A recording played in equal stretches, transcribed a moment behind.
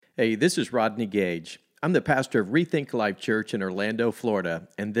Hey, this is Rodney Gage. I'm the pastor of Rethink Life Church in Orlando, Florida,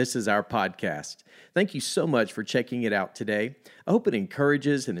 and this is our podcast. Thank you so much for checking it out today. I hope it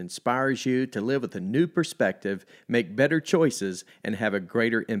encourages and inspires you to live with a new perspective, make better choices, and have a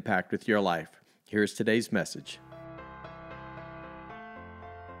greater impact with your life. Here's today's message.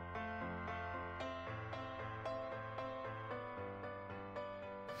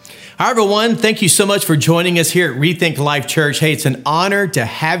 Hi, everyone. Thank you so much for joining us here at Rethink Life Church. Hey, it's an honor to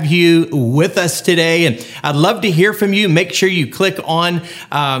have you with us today, and I'd love to hear from you. Make sure you click on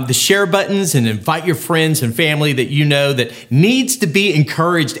the share buttons and invite your friends and family that you know that needs to be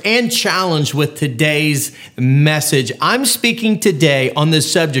encouraged and challenged with today's message. I'm speaking today on the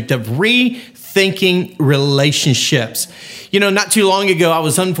subject of rethinking relationships. You know, not too long ago, I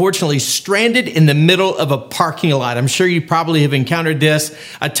was unfortunately stranded in the middle of a parking lot. I'm sure you probably have encountered this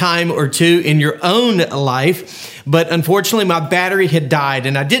a time or two in your own life, but unfortunately my battery had died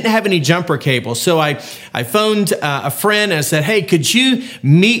and I didn't have any jumper cable. So I phoned a friend and I said, hey, could you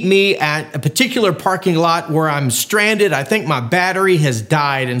meet me at a particular parking lot where I'm stranded? I think my battery has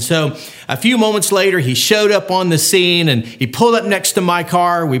died. And so a few moments later, he showed up on the scene and he pulled up next to my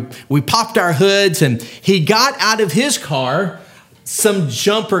car. We popped our hoods and he got out of his car some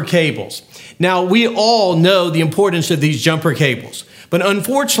jumper cables. Now, we all know the importance of these jumper cables, but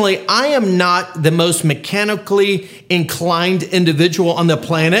unfortunately, I am not the most mechanically inclined individual on the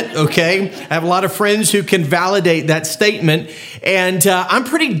planet, okay? I have a lot of friends who can validate that statement, and I'm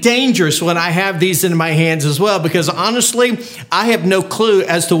pretty dangerous when I have these in my hands as well, because honestly, I have no clue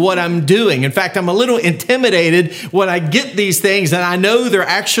as to what I'm doing. In fact, I'm a little intimidated when I get these things, and I know they're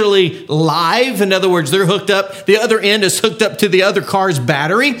actually live. In other words, they're hooked up, the other end is hooked up to the other car's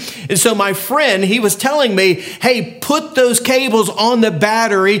battery, and so my friend, he was telling me, hey, put those cables on the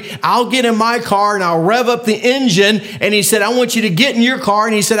battery. I'll get in my car and I'll rev up the engine. And he said, I want you to get in your car.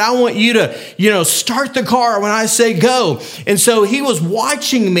 And he said, I want you to, start the car when I say go. And so he was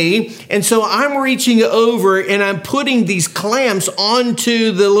watching me. And so I'm reaching over and I'm putting these clamps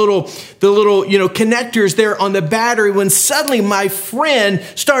onto the little connectors there on the battery, when suddenly my friend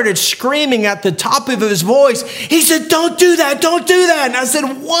started screaming at the top of his voice. He said, don't do that. Don't do that. And I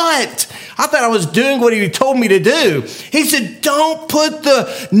said, what? I thought I was doing what he told me to do. He said, don't put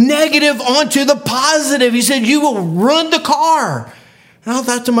the negative onto the positive. He said, you will ruin the car. And I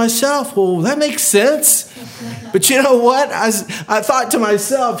thought to myself, well, that makes sense. But you know what? I thought to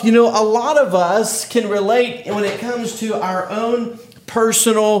myself, a lot of us can relate when it comes to our own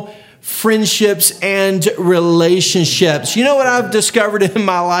personal friendships and relationships. You know what I've discovered in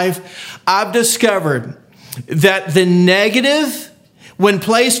my life? I've discovered that the negative, when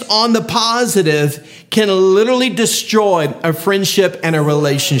placed on the positive, can literally destroy a friendship and a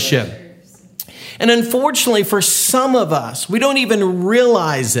relationship. And unfortunately, for some of us, we don't even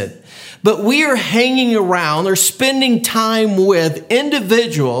realize it, but we are hanging around or spending time with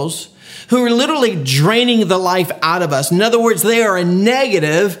individuals who are literally draining the life out of us. In other words, they are a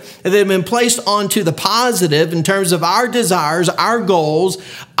negative that have been placed onto the positive in terms of our desires, our goals,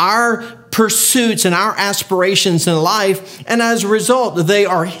 our pursuits, and our aspirations in life. And as a result, they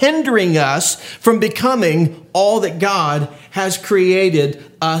are hindering us from becoming all that God has created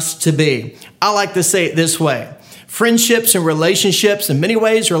us to be. I like to say it this way. Friendships and relationships in many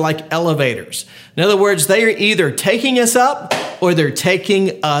ways are like elevators. In other words, they are either taking us up or they're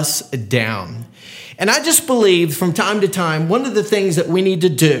taking us down. And I just believe from time to time, one of the things that we need to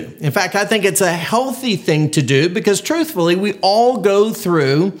do, in fact, I think it's a healthy thing to do, because truthfully, we all go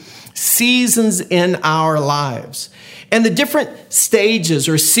through seasons in our lives. And the different stages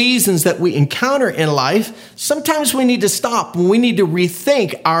or seasons that we encounter in life, sometimes we need to stop and we need to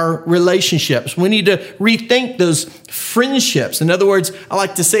rethink our relationships. We need to rethink those friendships. In other words, I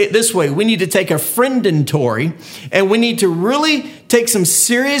like to say it this way. We need to take a friendentory and we need to really take some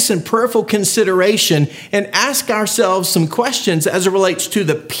serious and prayerful consideration and ask ourselves some questions as it relates to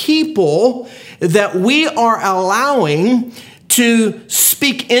the people that we are allowing to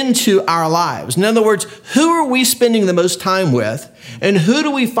speak into our lives. In other words, who are we spending the most time with, and who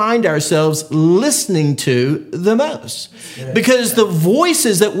do we find ourselves listening to the most? Because the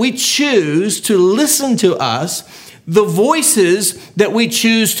voices that we choose to listen to us, the voices that we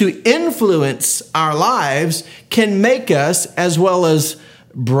choose to influence our lives, can make us as well as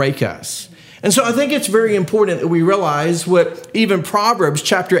break us. And so I think it's very important that we realize what even Proverbs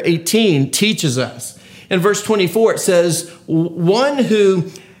chapter 18 teaches us. In verse 24, it says, one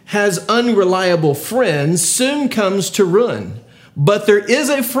who has unreliable friends soon comes to ruin. But there is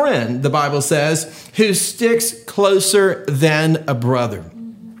a friend, the Bible says, who sticks closer than a brother.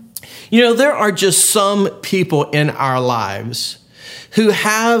 There are just some people in our lives who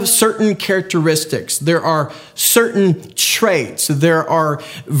have certain characteristics. There are certain traits. There are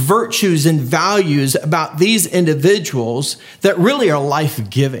virtues and values about these individuals that really are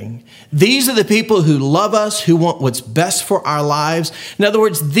life-giving. These are the people who love us, who want what's best for our lives. In other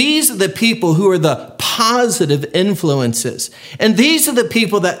words, these are the people who are the positive influences. And these are the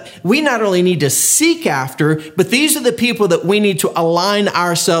people that we not only need to seek after, but these are the people that we need to align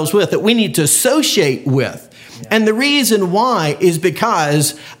ourselves with, that we need to associate with. And the reason why is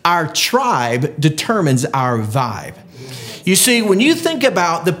because our tribe determines our vibe. You see, when you think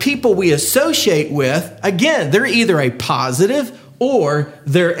about the people we associate with, again, they're either a positive or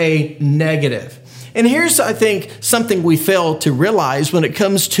they're a negative. And here's, I think, something we fail to realize when it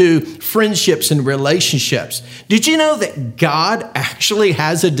comes to friendships and relationships. Did you know that God actually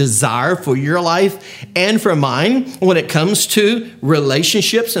has a desire for your life and for mine when it comes to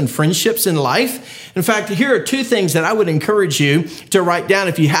relationships and friendships in life? In fact, here are two things that I would encourage you to write down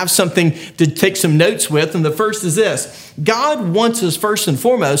if you have something to take some notes with. And the first is this: God wants us first and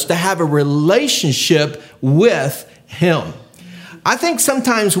foremost to have a relationship with Him. I think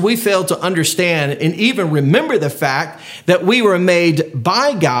sometimes we fail to understand and even remember the fact that we were made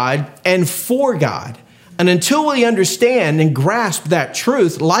by God and for God. And until we understand and grasp that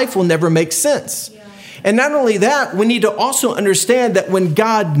truth, life will never make sense. And not only that, we need to also understand that when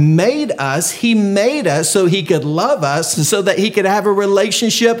God made us, He made us so He could love us and so that He could have a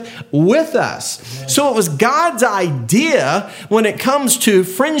relationship with us. So it was God's idea when it comes to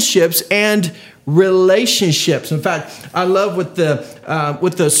friendships and relationships. In fact, I love what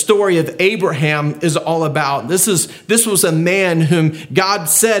the story of Abraham is all about. This was a man whom God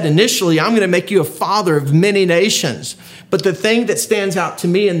said initially, I'm going to make you a father of many nations. But the thing that stands out to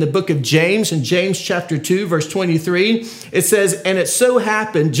me in the book of James, in James chapter 2, verse 23, it says, and it so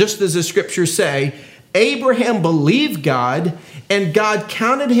happened, just as the scriptures say, Abraham believed God, and God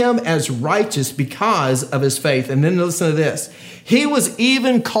counted him as righteous because of his faith. And then listen to this. He was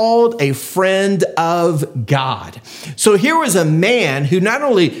even called a friend of God. So here was a man who not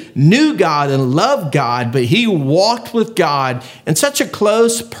only knew God and loved God, but he walked with God in such a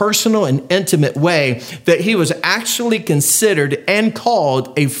close, personal, and intimate way that he was actually considered and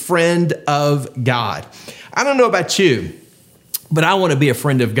called a friend of God. I don't know about you, but I want to be a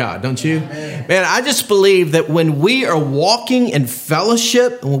friend of God, don't you? Amen. Man, I just believe that when we are walking in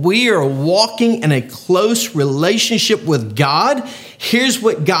fellowship, when we are walking in a close relationship with God, here's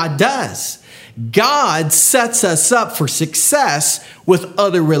what God does. God sets us up for success with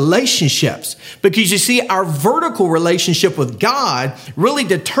other relationships. Because you see, our vertical relationship with God really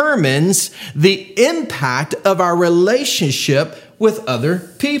determines the impact of our relationship with other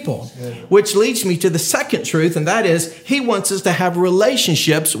people, which leads me to the second truth, and that is He wants us to have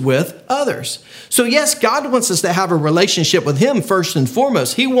relationships with others. So yes, God wants us to have a relationship with Him first and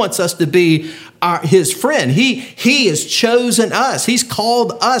foremost. He wants us to be His friend. He has chosen us. He's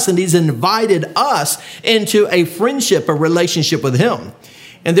called us, and He's invited us into a friendship, a relationship with Him.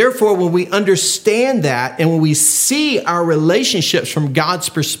 And therefore, when we understand that and when we see our relationships from God's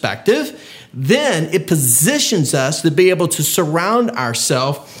perspective, then it positions us to be able to surround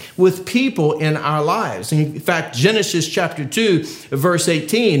ourselves with people in our lives. In fact, Genesis chapter 2, verse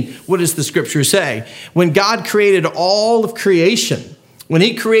 18, what does the scripture say? When God created all of creation, when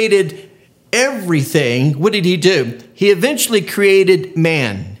He created everything, what did He do? He eventually created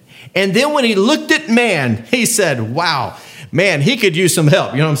man. And then when He looked at man, He said, wow, man, he could use some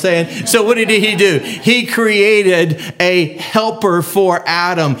help. You know what I'm saying? So what did He do? He created a helper for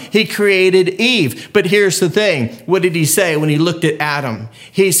Adam. He created Eve. But here's the thing. What did He say when He looked at Adam?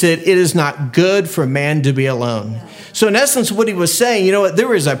 He said, it is not good for man to be alone. So in essence, what He was saying, you know what?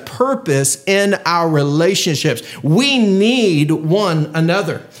 There is a purpose in our relationships. We need one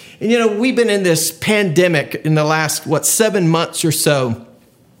another. And you know, we've been in this pandemic in the last, 7 months or so.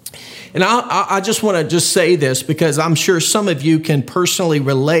 And I just want to just say this because I'm sure some of you can personally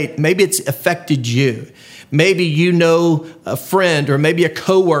relate. Maybe it's affected you. Maybe you know a friend or maybe a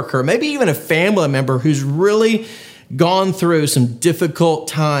coworker, maybe even a family member who's really gone through some difficult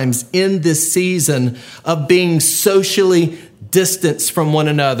times in this season of being socially distanced from one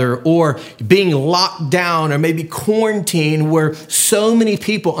another or being locked down or maybe quarantined, where so many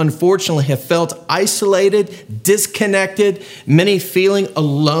people unfortunately have felt isolated, disconnected, many feeling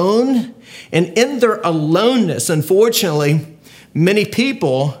alone. And in their aloneness, unfortunately, many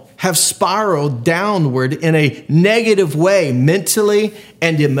people have spiraled downward in a negative way, mentally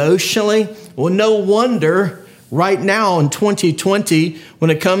and emotionally. Well, no wonder right now in 2020 when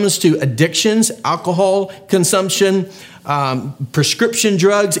it comes to addictions, alcohol consumption, prescription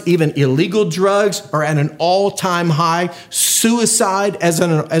drugs, even illegal drugs are at an all-time high. Suicide is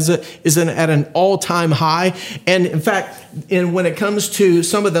at an all-time high. And in fact, when it comes to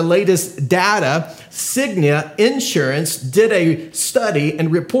some of the latest data, Cigna Insurance did a study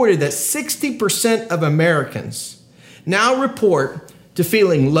and reported that 60% of Americans now report to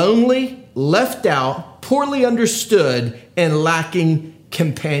feeling lonely, left out, poorly understood, and lacking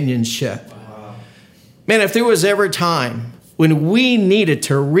companionship. Man, if there was ever a time when we needed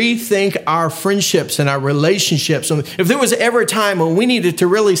to rethink our friendships and our relationships, if there was ever a time when we needed to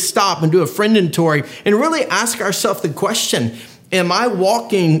really stop and do a friend inventory and really ask ourselves the question, am I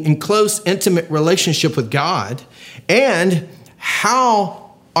walking in close, intimate relationship with God? And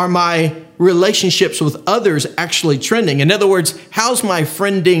how are my relationships with others actually trending? In other words, how's my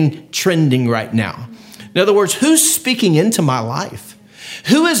friending trending right now? In other words, who's speaking into my life?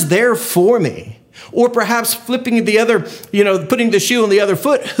 Who is there for me? Or perhaps flipping the other, putting the shoe on the other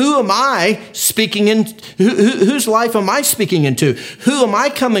foot. Who am I speaking in? Whose life am I speaking into? Who am I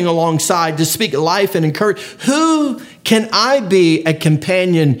coming alongside to speak life and encourage? Who can I be a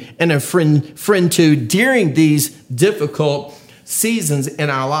companion and a friend to during these difficult seasons in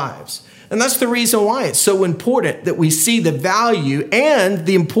our lives? And that's the reason why it's so important that we see the value and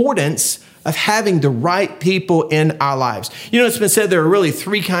the importance of having the right people in our lives. It's been said there are really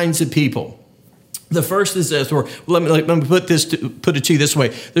three kinds of people. The first is this, or let me put it to you this way.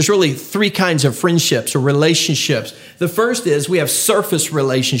 There's really three kinds of friendships or relationships. The first is we have surface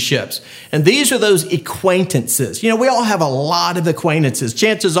relationships. And these are those acquaintances. We all have a lot of acquaintances.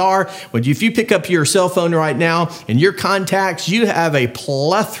 Chances are, if you pick up your cell phone right now and your contacts, you have a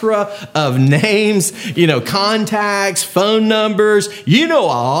plethora of names, contacts, phone numbers. You know a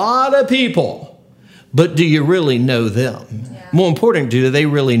lot of people, but do you really know them? Yeah. More important, do they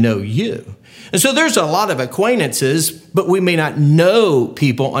really know you? And so there's a lot of acquaintances, but we may not know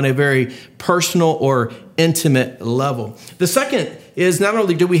people on a very personal or intimate level. The second is not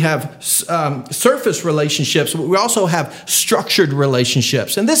only do we have surface relationships, but we also have structured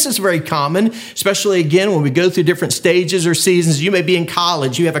relationships. And this is very common, especially again, when we go through different stages or seasons. You may be in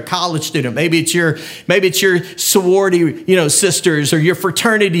college, you have a college student. Maybe it's your sorority, sisters or your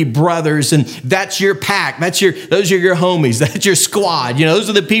fraternity brothers. And that's your pack. Those are your homies. That's your squad. Those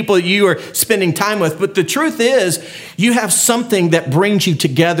are the people you are spending time with. But the truth is you have something that brings you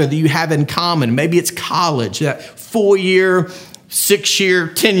together that you have in common. Maybe it's college, that 4-year, 6-year,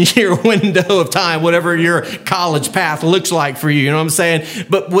 10-year window of time, whatever your college path looks like for you. You know what I'm saying?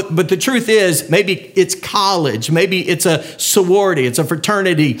 But the truth is, maybe it's college. Maybe it's a sorority. It's a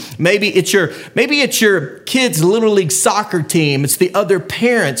fraternity. Maybe it's your kids' little league soccer team. It's the other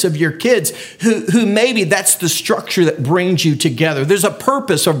parents of your kids who maybe that's the structure that brings you together. There's a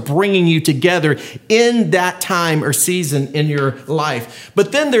purpose of bringing you together in that time or season in your life.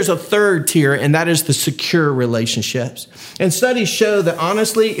 But then there's a third tier, and that is the secure relationships. And studies show that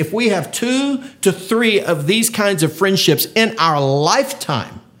honestly, if we have 2 to 3 of these kinds of friendships in our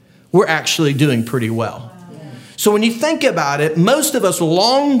lifetime, we're actually doing pretty well. Yeah. So when you think about it, most of us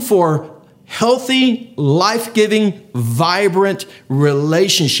long for healthy, life-giving, vibrant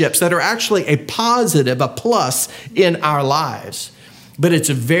relationships that are actually a positive, a plus in our lives. But it's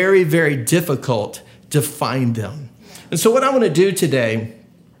very, very difficult to find them. And so what I want to do today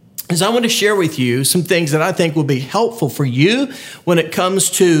is I want to share with you some things that I think will be helpful for you when it comes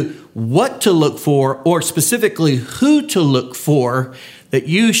to what to look for, or specifically who to look for, that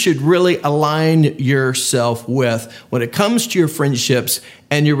you should really align yourself with when it comes to your friendships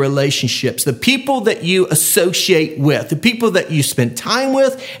and your relationships. The people that you associate with, the people that you spend time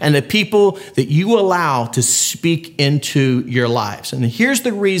with, and the people that you allow to speak into your lives. And here's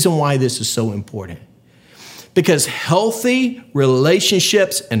the reason why this is so important. Because healthy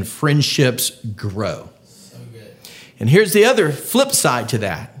relationships and friendships grow. So good. And here's the other flip side to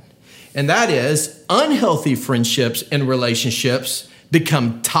that. And that is unhealthy friendships and relationships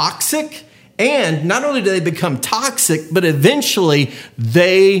become toxic. And not only do they become toxic, but eventually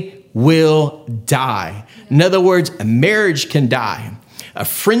they will die. In other words, a marriage can die. A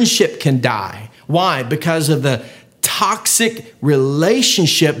friendship can die. Why? Because of the toxic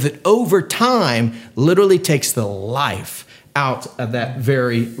relationship that over time literally takes the life out of that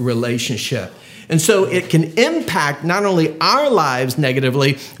very relationship. And so it can impact not only our lives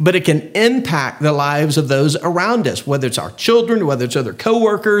negatively, but it can impact the lives of those around us, whether it's our children, whether it's other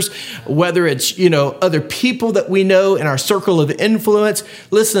coworkers, whether it's, other people that we know in our circle of influence.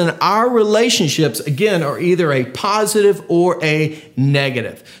 Listen, our relationships, again, are either a positive or a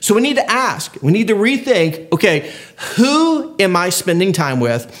negative. So we need to ask, we need to rethink, okay, who am I spending time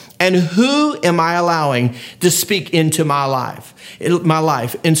with and who am I allowing to speak into my life?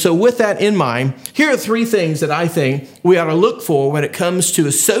 And so with that in mind, here are 3 things that I think we ought to look for when it comes to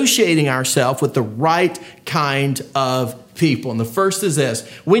associating ourselves with the right kind of people. And the first is this: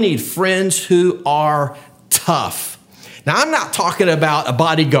 we need friends who are tough. Now, I'm not talking about a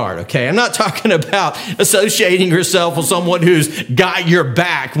bodyguard, okay? I'm not talking about associating yourself with someone who's got your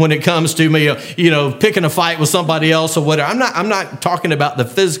back when it comes to picking a fight with somebody else or whatever. I'm not talking about the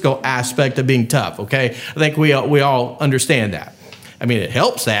physical aspect of being tough, okay? I think we all understand that. I mean, it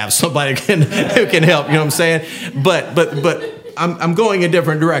helps to have somebody who can help, you know what I'm saying? But I'm going a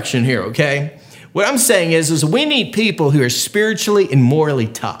different direction here, okay? What I'm saying is we need people who are spiritually and morally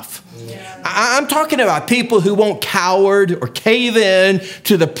tough. I'm talking about people who won't cower or cave in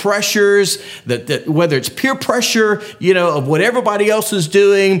to the pressures that whether it's peer pressure, of what everybody else is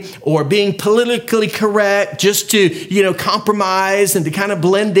doing, or being politically correct just to, compromise and to kind of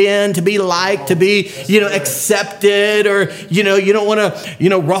blend in, to be liked, to be, accepted, or, you don't want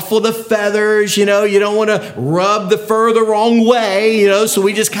to, ruffle the feathers, you don't want to rub the fur the wrong way, so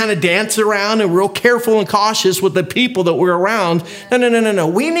we just kind of dance around and real careful and cautious with the people that we're around. No.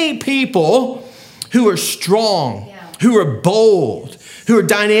 We need people who are strong, who are bold, who are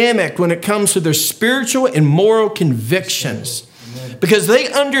dynamic when it comes to their spiritual and moral convictions, because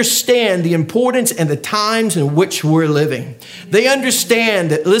they understand the importance and the times in which we're living. They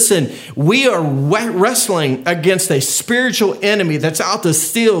understand that, listen, we are wrestling against a spiritual enemy that's out to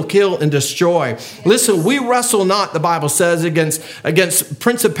steal, kill, and destroy. Listen, we wrestle not, the Bible says, against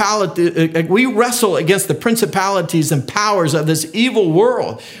principality. We wrestle against the principalities and powers of this evil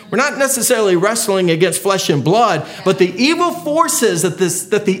world. We're not necessarily wrestling against flesh and blood, but the evil forces that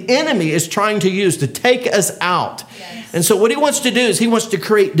the enemy is trying to use to take us out. And so what he wants to do is he wants to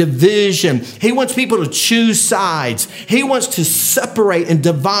create division. He wants people to choose sides. He wants to separate and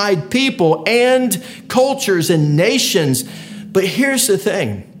divide people and cultures and nations. But here's the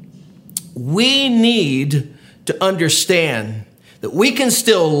thing. We need to understand that we can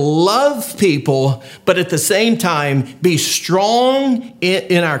still love people, but at the same time be strong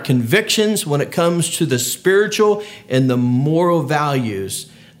in our convictions when it comes to the spiritual and the moral values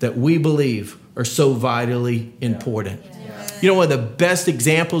that we believe are so vitally important. One of the best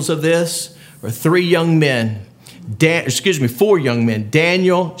examples of this are 4 young men, Daniel,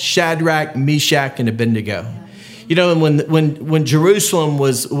 Shadrach, Meshach, and Abednego. And when Jerusalem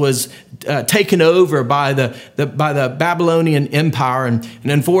was taken over by the Babylonian Empire, and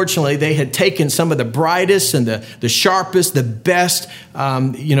unfortunately they had taken some of the brightest and the sharpest, the best,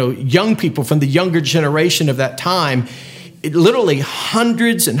 young people from the younger generation of that time, literally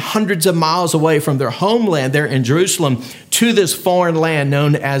hundreds and hundreds of miles away from their homeland there in Jerusalem to this foreign land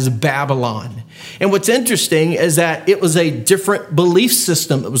known as Babylon. And what's interesting is that it was a different belief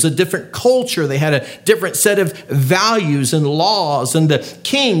system. It was a different culture. They had a different set of values and laws. And the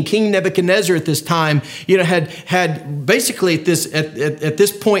King Nebuchadnezzar at this time, had basically at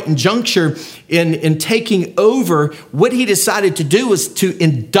this point in juncture in taking over, what he decided to do was to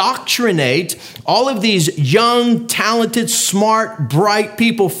indoctrinate all of these young, talented, smart, bright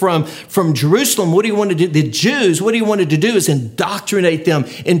people from Jerusalem. What he wanted to do, the Jews, what he wanted to do is indoctrinate them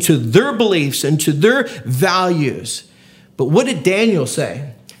into their beliefs, into their values. But what did Daniel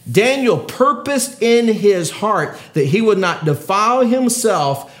say? Daniel purposed in his heart that he would not defile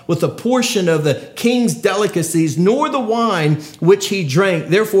himself with a portion of the king's delicacies, nor the wine which he drank.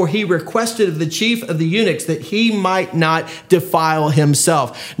 Therefore, he requested of the chief of the eunuchs that he might not defile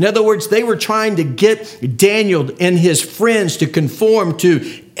himself. In other words, they were trying to get Daniel and his friends to conform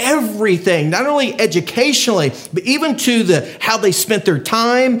to everything, not only educationally, but even to how they spent their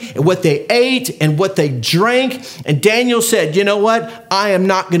time and what they ate and what they drank. And Daniel said, you know what? I am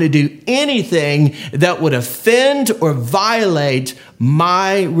not going to do anything that would offend or violate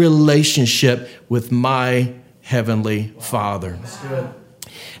my relationship with my heavenly Father. That's good.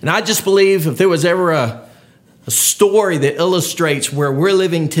 And I just believe if there was ever a story that illustrates where we're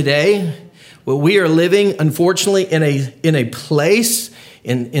living today, where we are living, unfortunately, in a place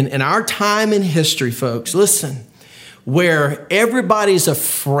in our time in history, folks, listen, where everybody's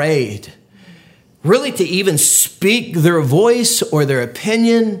afraid really to even speak their voice or their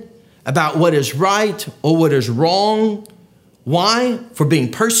opinion about what is right or what is wrong. Why? For being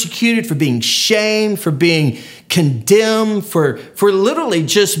persecuted, for being shamed, for being condemned, for literally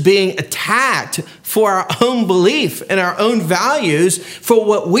just being attacked for our own belief and our own values, for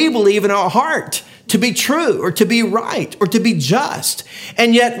what we believe in our heart to be true or to be right or to be just.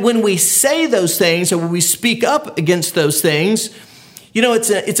 And yet when we say those things or when we speak up against those things, you know,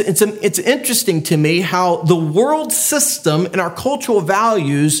 it's interesting to me how the world system and our cultural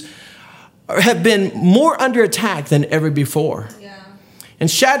values have been more under attack than ever before. Yeah. And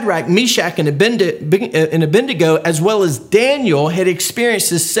Shadrach, Meshach, and Abednego, as well as Daniel, had experienced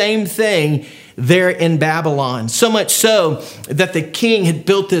the same thing there in Babylon. So much so that the king had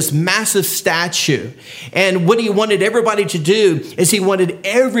built this massive statue. And what he wanted everybody to do is he wanted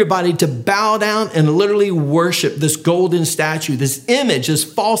everybody to bow down and literally worship this golden statue, this image, this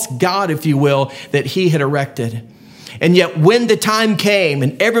false god, if you will, that he had erected. And yet when the time came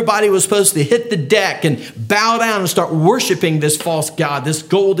and everybody was supposed to hit the deck and bow down and start worshiping this false god, this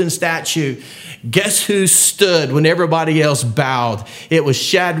golden statue, guess who stood when everybody else bowed? It was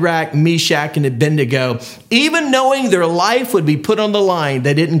Shadrach, Meshach, and Abednego. Even knowing their life would be put on the line,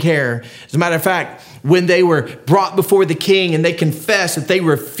 they didn't care. As a matter of fact, when they were brought before the king and they confessed that they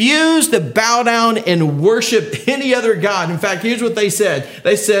refused to bow down and worship any other god. In fact, here's what they said.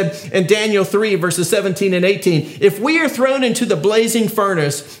 They said in Daniel 3, verses 17 and 18, if we are thrown into the blazing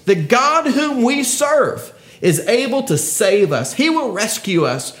furnace, the God whom we serve is able to save us. He will rescue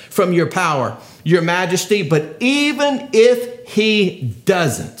us from your power, your majesty. But even if he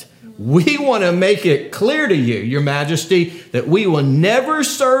doesn't, we want to make it clear to you, your majesty, that we will never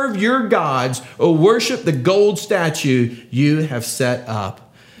serve your gods or worship the gold statue you have set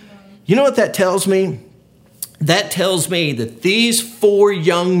up. You know what that tells me? That tells me that these four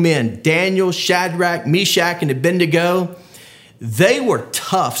young men, Daniel, Shadrach, Meshach, and Abednego, they were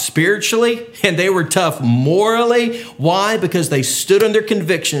tough spiritually and they were tough morally. Why? Because they stood on their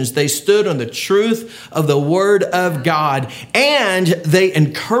convictions. They stood on the truth of the word of God, and they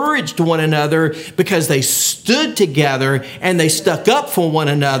encouraged one another because they stood together and they stuck up for one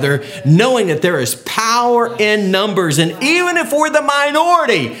another, knowing that there is power in numbers. And even if we're the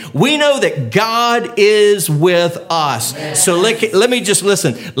minority, we know that God is with us. So let me just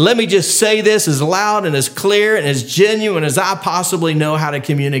listen. Let me just say this as loud and as clear and as genuine as I possibly know how to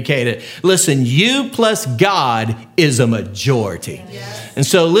communicate it. Listen, you plus God is a majority. Yes. And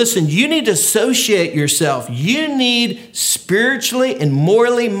so listen, you need to associate yourself. You need spiritually and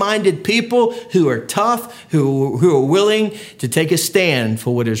morally minded people who are tough, who are willing to take a stand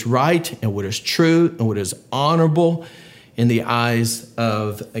for what is right and what is true and what is honorable in the eyes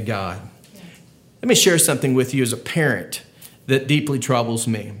of a God. Yes. Let me share something with you as a parent that deeply troubles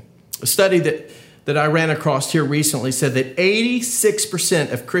me. A study that I ran across here recently said that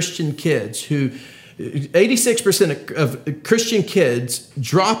 86% of Christian kids 86% of Christian kids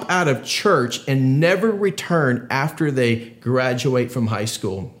drop out of church and never return after they graduate from high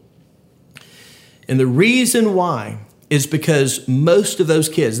school. And the reason why is because most of those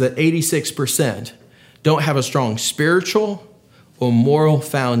kids, that 86%, don't have a strong spiritual or moral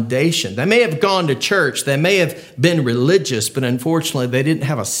foundation. They may have gone to church, they may have been religious, but unfortunately they didn't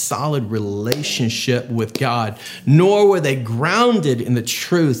have a solid relationship with God, nor were they grounded in the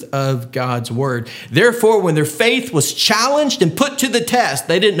truth of God's word. Therefore, when their faith was challenged and put to the test,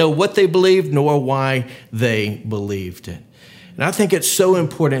 they didn't know what they believed nor why they believed it. And I think it's so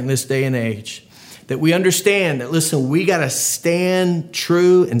important in this day and age that we understand that, listen, we got to stand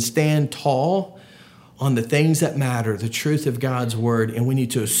true and stand tall on the things that matter, the truth of God's word, and we need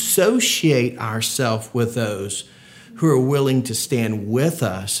to associate ourselves with those who are willing to stand with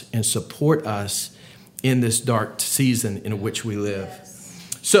us and support us in this dark season in which we live.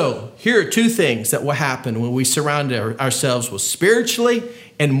 So here are two things that will happen when we surround ourselves with spiritually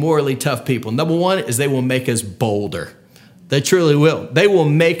and morally tough people. Number one is they will make us bolder. They truly will. They will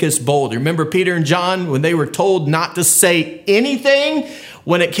make us bolder. Remember Peter and John when they were told not to say anything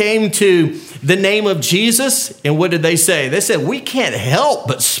when it came to the name of Jesus? And what did they say? They said, we can't help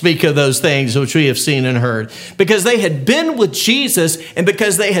but speak of those things which we have seen and heard. Because they had been with Jesus and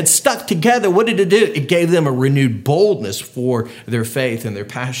because they had stuck together, what did it do? It gave them a renewed boldness for their faith and their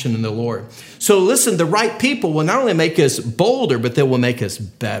passion in the Lord. So listen, the right people will not only make us bolder, but they will make us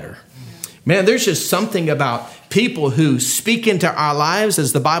better. Man, there's just something about people who speak into our lives,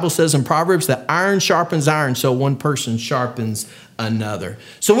 as the Bible says in Proverbs, that iron sharpens iron, so one person sharpens another.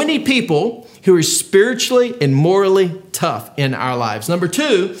 So we need people who are spiritually and morally tough in our lives. Number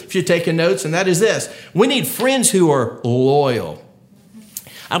two, if you're taking notes, and that is this: we need friends who are loyal.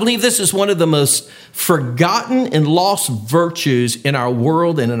 I believe this is one of the most forgotten and lost virtues in our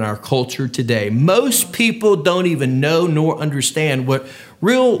world and in our culture today. Most people don't even know nor understand what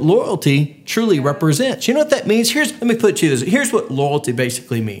real loyalty truly represents. You know what that means? Let me put it to you this. Here's what loyalty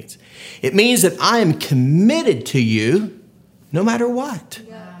basically means. It means that I am committed to you no matter what.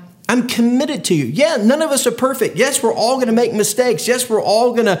 I'm committed to you. Yeah, none of us are perfect. Yes, we're all going to make mistakes. Yes, we're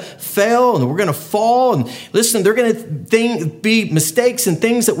all going to fail and we're going to fall. And listen, they're going to be mistakes and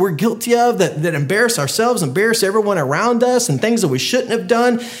things that we're guilty of that embarrass ourselves, embarrass everyone around us, and things that we shouldn't have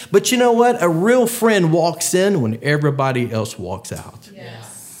done. But you know what? A real friend walks in when everybody else walks out. Yes.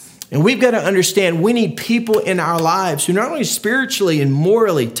 And we've got to understand we need people in our lives who are not only spiritually and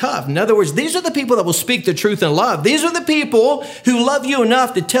morally tough. In other words, these are the people that will speak the truth in love. These are the people who love you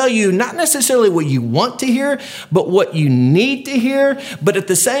enough to tell you not necessarily what you want to hear, but what you need to hear. But at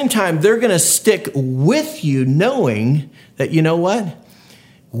the same time, they're going to stick with you knowing that, you know what?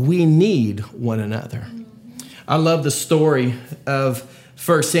 We need one another. I love the story of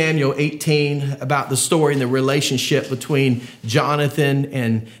 1 Samuel 18 about the story and the relationship between Jonathan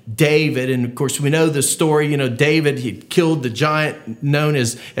and David. And of course, we know the story. David, he killed the giant known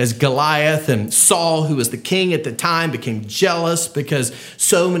as Goliath, and Saul, who was the king at the time, became jealous because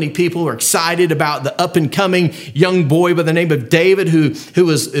so many people were excited about the up and coming young boy by the name of David, who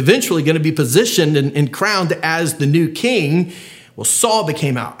was eventually going to be positioned and crowned as the new king. Well, Saul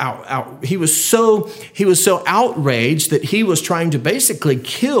became out. He was so outraged that he was trying to basically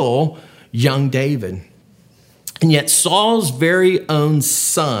kill young David. And yet Saul's very own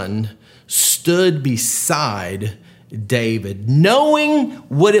son stood beside David, knowing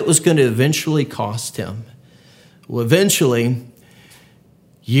what it was going to eventually cost him. Well, eventually,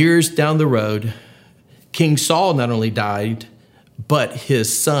 years down the road, King Saul not only died, but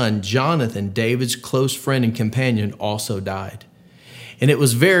his son, Jonathan, David's close friend and companion, also died. And it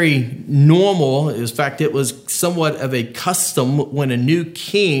was very normal. In fact, it was somewhat of a custom when a new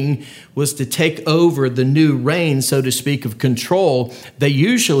king was to take over the new reign, so to speak, of control. They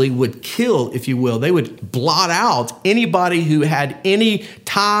usually would kill, if you will. They would blot out anybody who had any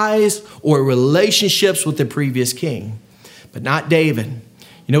ties or relationships with the previous king. But not David.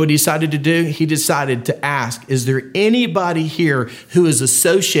 You know what he decided to do? He decided to ask, is there anybody here who is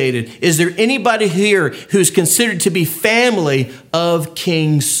associated? Is there anybody here who's considered to be family of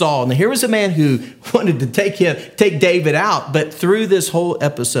King Saul? Now, here was a man who wanted to take David out, but through this whole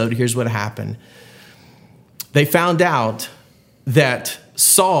episode, here's what happened. They found out that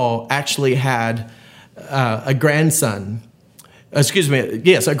Saul actually had a grandson. A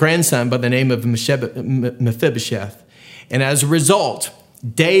grandson by the name of Mephibosheth. And as a result,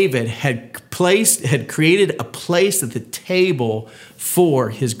 David had created a place at the table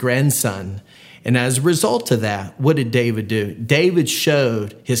for his grandson. And as a result of that, what did David do? David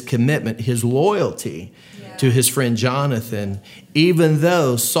showed his commitment, his loyalty to his friend Jonathan, even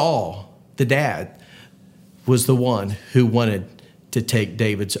though Saul, the dad, was the one who wanted to take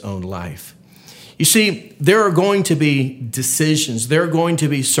David's own life. You see, there are going to be decisions. There are going to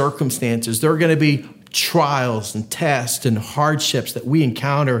be circumstances. There are going to be trials and tests and hardships that we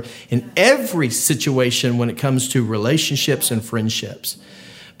encounter in every situation when it comes to relationships and friendships.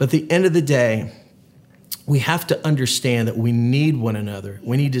 But at the end of the day, we have to understand that we need one another.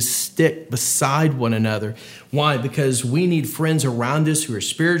 We need to stick beside one another. Why? Because we need friends around us who are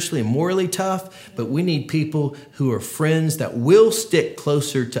spiritually and morally tough, but we need people who are friends that will stick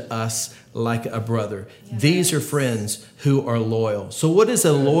closer to us like a brother. Yes. These are friends who are loyal. So what does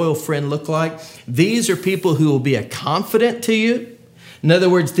a loyal friend look like? These are people who will be a confidant to you. In other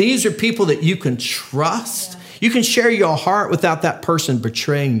words, these are people that you can trust. Yeah. You can share your heart without that person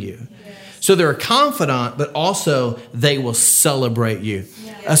betraying you. Yes. So they're a confidant, but also they will celebrate you.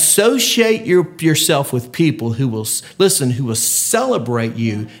 Yes. Associate yourself with people who will celebrate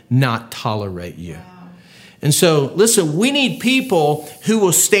you, not tolerate you. And so, listen, we need people who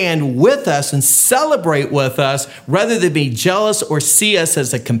will stand with us and celebrate with us rather than be jealous or see us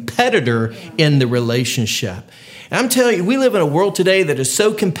as a competitor in the relationship. And I'm telling you, we live in a world today that is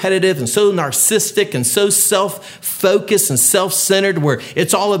so competitive and so narcissistic and so self-focused and self-centered where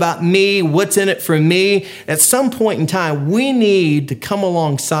it's all about me, what's in it for me. At some point in time, we need to come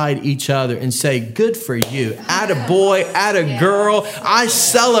alongside each other and say, good for you. Atta boy, atta girl. I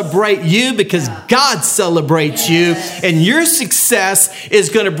celebrate you because God celebrates you. And your success is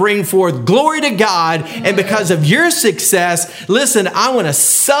going to bring forth glory to God. And because of your success, listen, I want to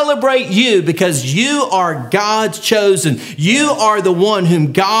celebrate you because you are God's chosen. You are the one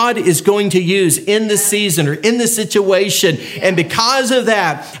whom God is going to use in this season or in this situation. And because of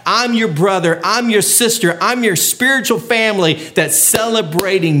that, I'm your brother, I'm your sister, I'm your spiritual family that's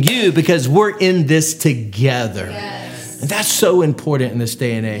celebrating you because we're in this together. And that's so important in this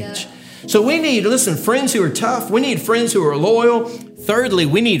day and age. So we need, listen, friends who are tough. We need friends who are loyal. Thirdly,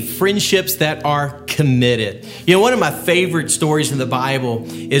 we need friendships that are committed. You know, one of my favorite stories in the Bible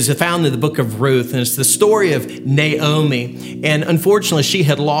is found in the book of Ruth, and it's the story of Naomi. And unfortunately, she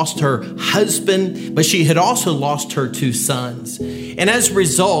had lost her husband, but she had also lost her 2 sons. And as a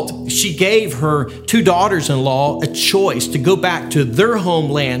result, she gave her 2 daughters-in-law a choice to go back to their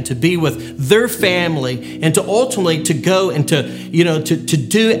homeland, to be with their family, and to ultimately to go and to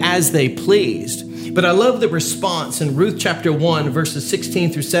do as they pleased. But I love the response in Ruth chapter 1, verses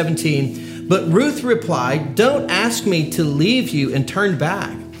 16 through 17. But Ruth replied, "Don't ask me to leave you and turn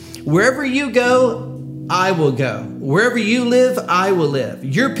back. Wherever you go, I will go. Wherever you live, I will live.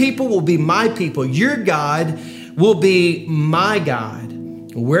 Your people will be my people. Your God will be my God.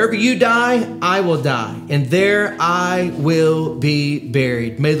 Wherever you die, I will die, and there I will be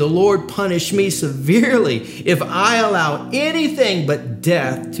buried. May the Lord punish me severely if I allow anything but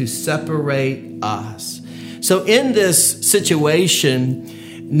death to separate us." So in this situation,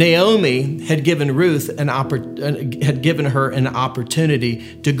 Naomi had given had given her an opportunity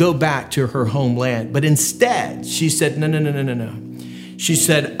to go back to her homeland, but instead she said, "No. She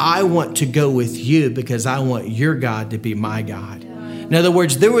said, "I want to go with you because I want your God to be my God." In other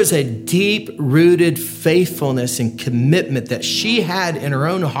words, there was a deep-rooted faithfulness and commitment that she had in her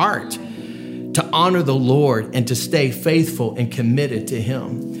own heart to honor the Lord and to stay faithful and committed to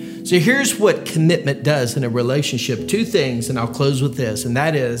Him. So here's what commitment does in a relationship. 2 things, and I'll close with this, and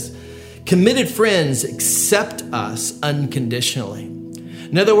that is committed friends accept us unconditionally.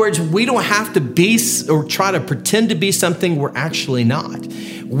 In other words, we don't have to be or try to pretend to be something we're actually not.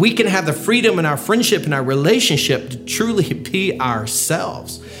 We can have the freedom in our friendship and our relationship to truly be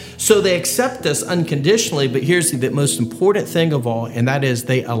ourselves. So they accept us unconditionally, but here's the most important thing of all, and that is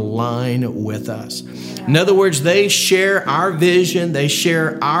they align with us. In other words, they share our vision, they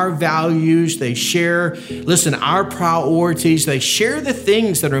share our values, they share, our priorities, they share the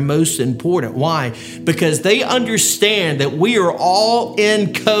things that are most important. Why? Because they understand that we are all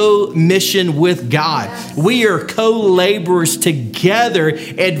in co-mission with God. We are co-laborers together,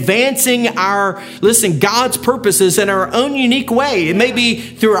 advancing God's purposes in our own unique way. It may be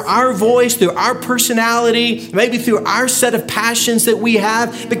through our voice, through our personality, maybe through our set of passions that we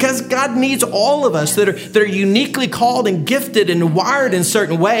have, because God needs all of us that are uniquely called and gifted and wired in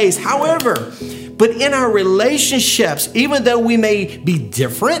certain ways. However, but in our relationships, even though we may be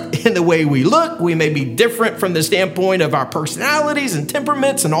different in the way we look, we may be different from the standpoint of our personalities and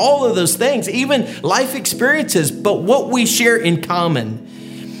temperaments and all of those things, even life experiences, but what we share in common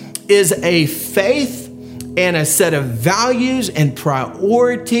is a faith and a set of values and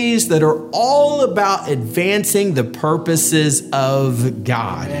priorities that are all about advancing the purposes of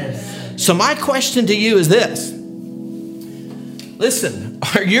God. So my question to you is this. Listen,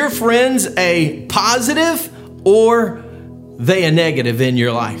 are your friends a positive or they a negative in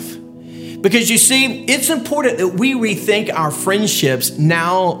your life? Because you see, it's important that we rethink our friendships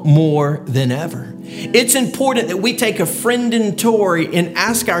now more than ever. It's important that we take a friend inventory and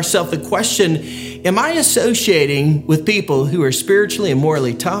ask ourselves the question, am I associating with people who are spiritually and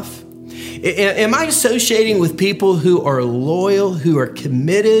morally tough? Am I associating with people who are loyal, who are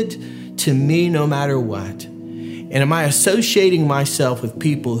committed to me no matter what? And am I associating myself with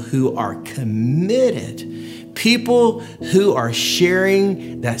people who are committed, people who are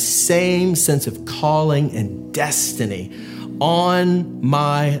sharing that same sense of calling and destiny on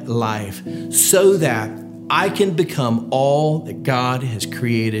my life so that I can become all that God has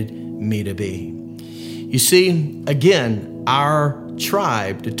created me to be? You see, again, our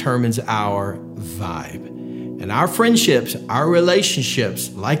tribe determines our vibe. And our friendships, our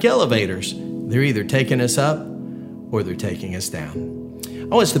relationships, like elevators, they're either taking us up or they're taking us down. I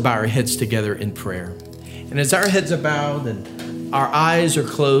want us to bow our heads together in prayer. And as our heads are bowed and our eyes are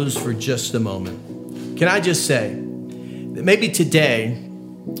closed for just a moment, can I just say that maybe today,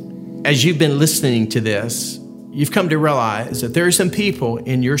 as you've been listening to this, you've come to realize that there are some people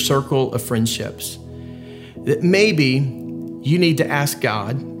in your circle of friendships that maybe you need to ask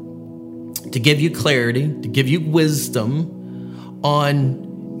God to give you clarity, to give you wisdom on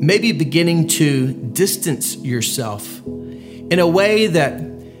maybe beginning to distance yourself in a way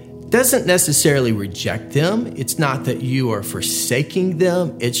that doesn't necessarily reject them. It's not that you are forsaking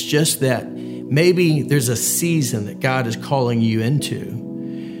them. It's just that maybe there's a season that God is calling you into,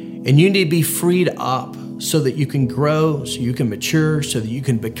 and you need to be freed up so that you can grow, so you can mature, so that you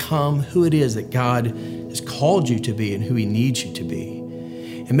can become who it is that God has called you to be and who He needs you to be.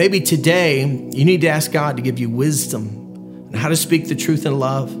 And maybe today you need to ask God to give you wisdom on how to speak the truth in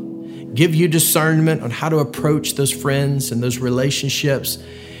love, give you discernment on how to approach those friends and those relationships,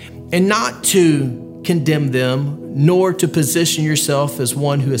 and not to condemn them, nor to position yourself as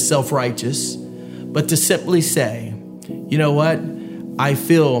one who is self-righteous, but to simply say, you know what? I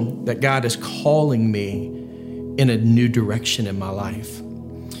feel that God is calling me in a new direction in my life.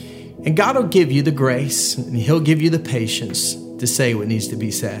 And God will give you the grace and He'll give you the patience to say what needs to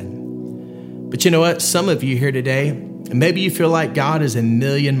be said. But you know what? Some of you here today, and maybe you feel like God is a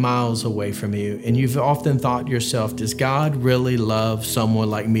million miles away from you, and you've often thought to yourself, does God really love someone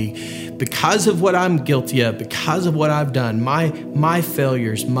like me? Because of what I'm guilty of, because of what I've done, my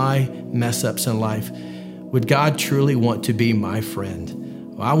failures, my mess ups in life, would God truly want to be my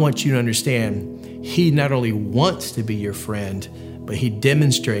friend? Well, I want you to understand, He not only wants to be your friend, but He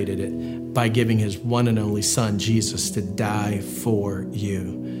demonstrated it by giving His one and only Son, Jesus, to die for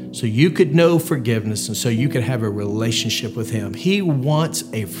you, so you could know forgiveness and so you could have a relationship with Him. He wants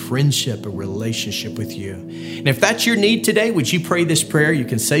a friendship, a relationship with you. And if that's your need today, would you pray this prayer? You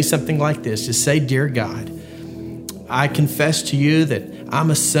can say something like this. Just say, Dear God, I confess to you that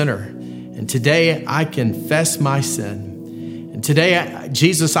I'm a sinner. And today I confess my sin. And today,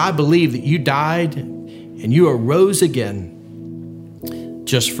 Jesus, I believe that you died and you arose again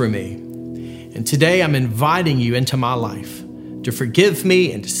just for me. And today I'm inviting you into my life to forgive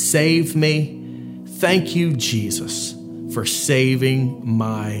me and to save me. Thank you, Jesus, for saving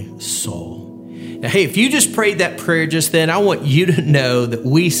my soul. Now, hey, if you just prayed that prayer just then, I want you to know that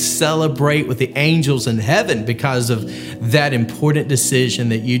we celebrate with the angels in heaven because of that important decision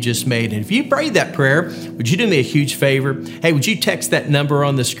that you just made. And if you prayed that prayer, would you do me a huge favor? Hey, would you text that number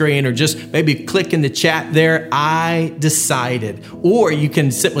on the screen or just maybe click in the chat there, I decided. Or you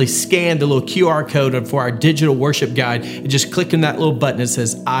can simply scan the little QR code for our digital worship guide and just click on that little button that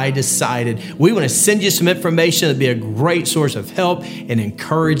says, I decided. We want to send you some information that'll be a great source of help and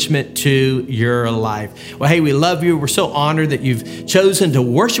encouragement to your life. Well, hey, we love you. We're so honored that you've chosen to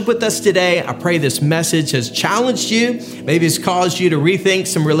worship with us today. I pray this message has challenged you. Maybe it's caused you to rethink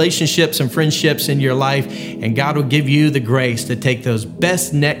some relationships and friendships in your life. And God will give you the grace to take those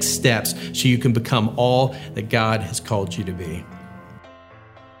best next steps so you can become all that God has called you to be.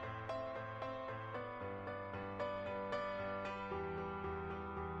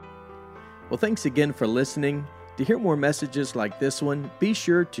 Well, thanks again for listening. To hear more messages like this one, be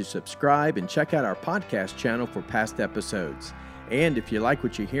sure to subscribe and check out our podcast channel for past episodes. And if you like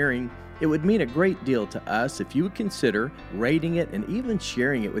what you're hearing, it would mean a great deal to us if you would consider rating it and even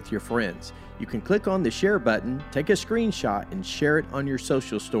sharing it with your friends. You can click on the share button, take a screenshot, and share it on your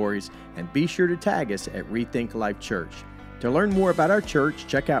social stories, and be sure to tag us at Rethink Life Church. To learn more about our church,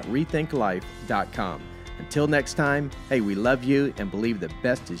 check out rethinklife.com. Until next time, hey, we love you and believe the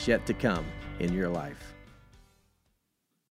best is yet to come in your life.